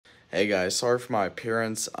Hey guys, sorry for my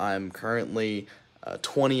appearance. I'm currently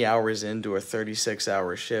 20 hours into a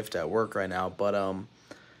 36-hour shift at work right now, but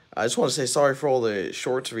I just want to say sorry for all the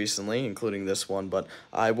shorts recently, including this one, but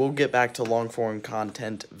I will get back to long form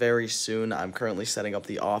content very soon. I'm currently setting up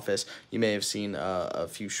the office. You may have seen a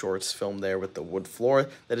few shorts filmed there with the wood floor.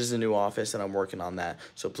 That is a new office, and I'm working on that.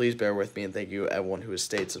 So please bear with me, and thank you everyone who has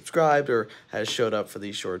stayed subscribed or has showed up for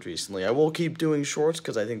these shorts recently. I will keep doing shorts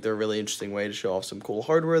because I think they're a really interesting way to show off some cool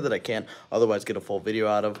hardware that I can't otherwise get a full video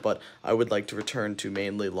out of, but I would like to return to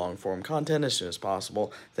mainly long form content as soon as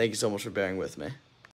possible. Thank you so much for bearing with me.